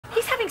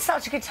having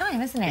such a good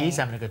time, isn't he? He's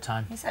having a good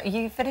time.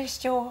 You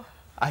finished your...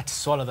 I had to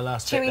swallow the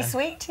last bit chewy then.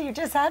 sweet you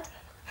just had?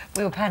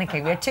 We were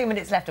panicking. We had 2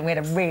 minutes left and we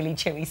had a really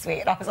chewy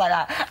sweet. And I was like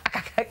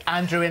that.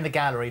 Andrew in the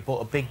gallery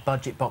bought a big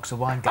budget box of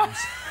wine gums.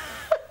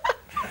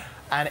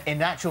 And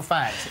in actual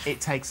fact, it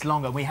takes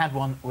longer. We had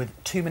one with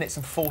 2 minutes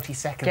and 40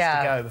 seconds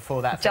to go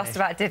before that finished. Just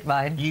about did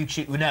mine.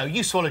 No,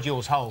 you swallowed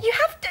yours whole. You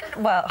have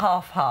done... Well,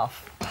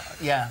 half.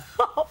 Yeah.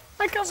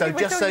 I can't So believe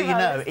we're just so talking you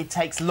about know, it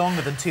takes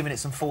longer than 2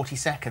 minutes and 40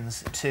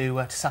 seconds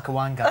to suck a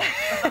wine gum.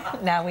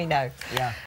 this. Now we know. Yeah.